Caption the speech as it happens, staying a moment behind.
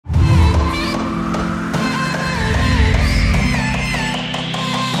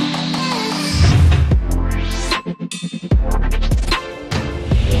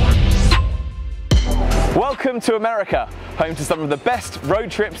Welcome to America, home to some of the best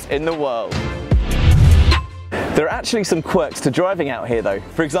road trips in the world. There are actually some quirks to driving out here though.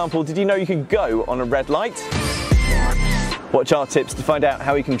 For example, did you know you can go on a red light? Watch our tips to find out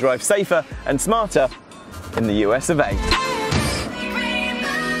how you can drive safer and smarter in the US of A.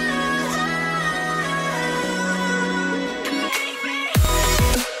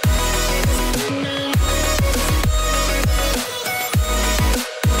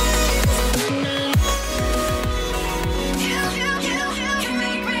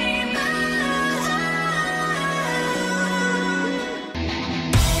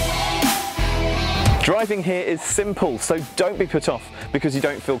 Driving here is simple, so don't be put off because you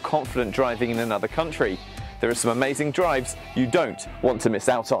don't feel confident driving in another country. There are some amazing drives you don't want to miss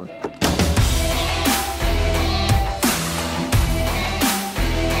out on.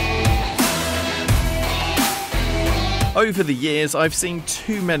 Over the years, I've seen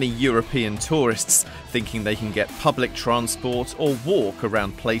too many European tourists thinking they can get public transport or walk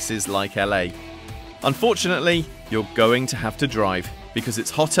around places like LA. Unfortunately, you're going to have to drive because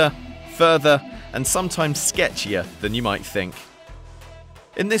it's hotter, further, and sometimes sketchier than you might think.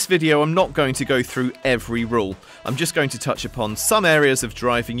 In this video, I'm not going to go through every rule. I'm just going to touch upon some areas of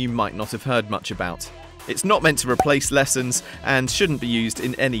driving you might not have heard much about. It's not meant to replace lessons and shouldn't be used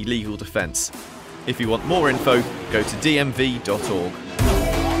in any legal defence. If you want more info, go to dmv.org.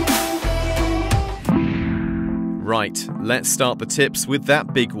 Right, let's start the tips with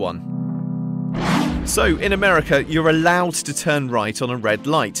that big one. So, in America, you're allowed to turn right on a red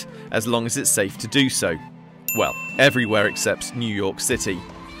light, as long as it's safe to do so. Well, everywhere except New York City.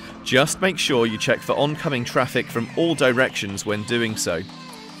 Just make sure you check for oncoming traffic from all directions when doing so.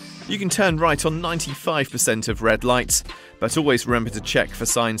 You can turn right on 95% of red lights, but always remember to check for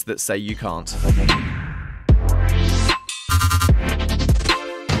signs that say you can't.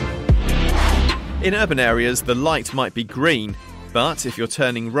 In urban areas, the light might be green, but if you're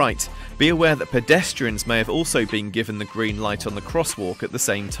turning right, be aware that pedestrians may have also been given the green light on the crosswalk at the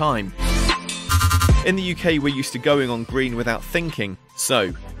same time. In the UK, we're used to going on green without thinking,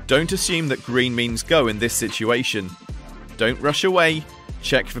 so don't assume that green means go in this situation. Don't rush away,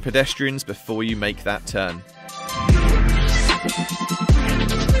 check for pedestrians before you make that turn.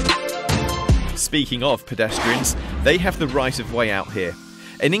 Speaking of pedestrians, they have the right of way out here.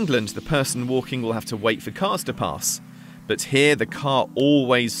 In England, the person walking will have to wait for cars to pass. But here, the car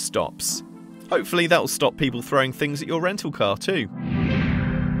always stops. Hopefully that'll stop people throwing things at your rental car too.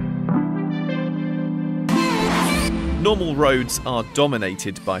 Normal roads are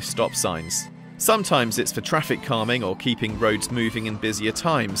dominated by stop signs. Sometimes it's for traffic calming or keeping roads moving in busier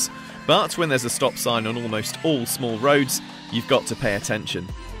times. But when there's a stop sign on almost all small roads, you've got to pay attention.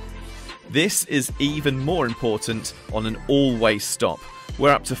 This is even more important on an all-way stop,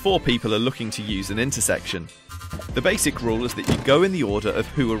 where up to 4 people are looking to use an intersection. The basic rule is that you go in the order of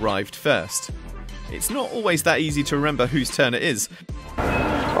who arrived first. It's not always that easy to remember whose turn it is.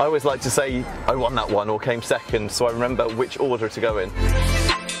 I always like to say I won that one or came second, so I remember which order to go in.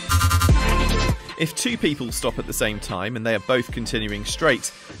 If 2 people stop at the same time and they are both continuing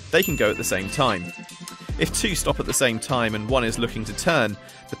straight, they can go at the same time. If 2 stop at the same time and one is looking to turn,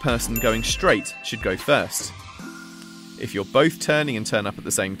 the person going straight should go first. If you're both turning and turn up at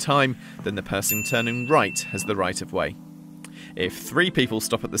the same time, then the person turning right has the right of way. If 3 people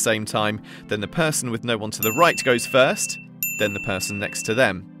stop at the same time, then the person with no one to the right goes first, then the person next to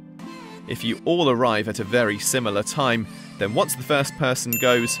them. If you all arrive at a very similar time, then once the first person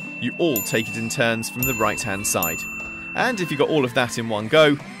goes, you all take it in turns from the right-hand side. And if you got all of that in one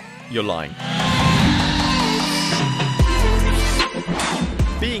go, you're lying.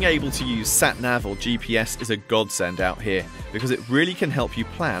 Being able to use sat-nav or GPS is a godsend out here, because it really can help you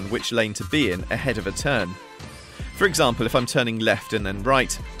plan which lane to be in ahead of a turn. For example, if I'm turning left and then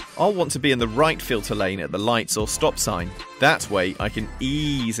right, I'll want to be in the right filter lane at the lights or stop sign. That way I can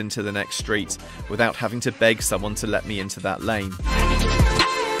ease into the next street without having to beg someone to let me into that lane.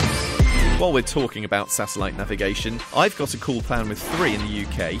 While we're talking about satellite navigation, I've got a cool plan with 3 in the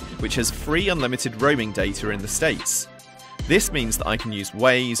UK, which has free unlimited roaming data in the States. This means that I can use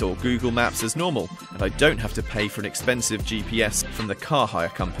Waze or Google Maps as normal, and I don't have to pay for an expensive GPS from the car hire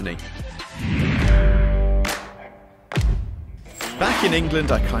company. Back in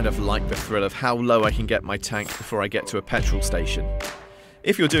England, I kind of like the thrill of how low I can get my tank before I get to a petrol station.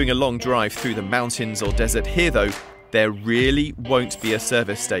 If you're doing a long drive through the mountains or desert here though, there really won't be a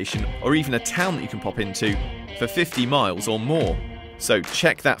service station or even a town that you can pop into for 50 miles or more. So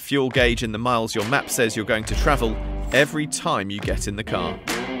check that fuel gauge in the miles your map says you're going to travel every time you get in the car.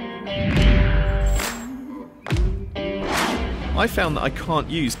 I found that I can't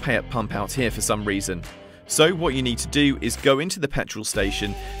use pay at pump out here for some reason, So what you need to do is go into the petrol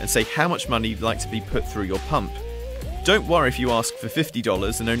station and say how much money you'd like to be put through your pump. Don't worry if you ask for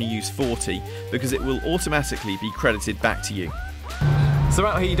 $50 and only use 40, because it will automatically be credited back to you. So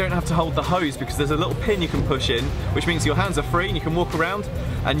out here you don't have to hold the hose because there's a little pin you can push in, which means your hands are free and you can walk around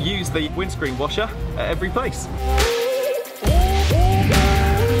and use the windscreen washer at every place.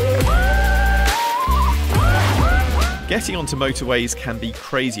 Getting onto motorways can be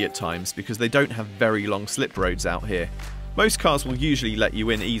crazy at times because they don't have very long slip roads out here. Most cars will usually let you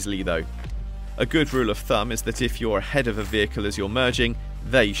in easily though. A good rule of thumb is that if you're ahead of a vehicle as you're merging,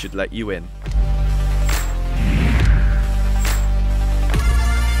 they should let you in.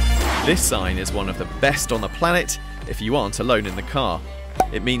 This sign is one of the best on the planet if you aren't alone in the car.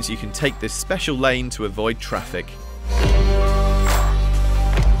 It means you can take this special lane to avoid traffic.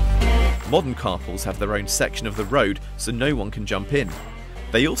 Modern carpools have their own section of the road so no one can jump in.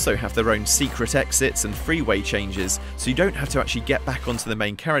 They also have their own secret exits and freeway changes, so you don't have to actually get back onto the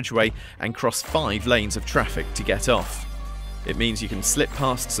main carriageway and cross 5 lanes of traffic to get off. It means you can slip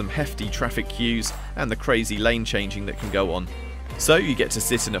past some hefty traffic queues and the crazy lane changing that can go on. So you get to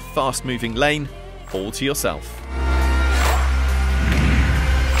sit in a fast-moving lane all to yourself.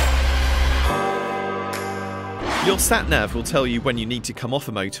 Your sat-nav will tell you when you need to come off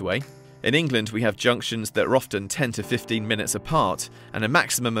a motorway. In England we have junctions that are often 10 to 15 minutes apart and a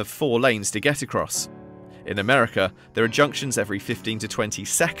maximum of 4 lanes to get across. In America there are junctions every 15 to 20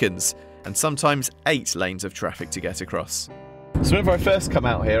 seconds and sometimes 8 lanes of traffic to get across. So whenever I first come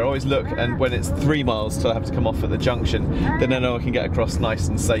out here, I always look, and when it's 3 miles till I have to come off at the junction, then I know I can get across nice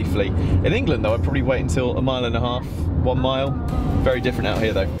and safely. In England though, I'd probably wait until 1.5 miles, 1 mile. Very different out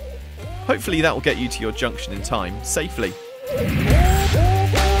here though. Hopefully that will get you to your junction in time, safely.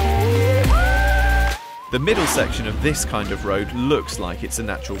 The middle section of this kind of road looks like it's a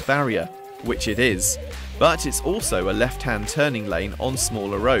natural barrier, which it is, but it's also a left-hand turning lane on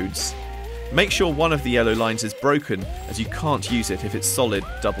smaller roads. Make sure one of the yellow lines is broken, as you can't use it if it's solid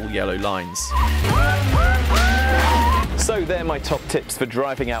double yellow lines. So they're my top tips for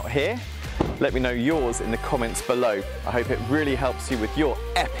driving out here. Let me know yours in the comments below. I hope it really helps you with your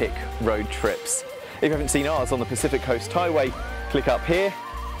epic road trips. If you haven't seen ours on the Pacific Coast Highway, click up here.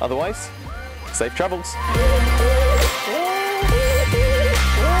 Otherwise, safe travels.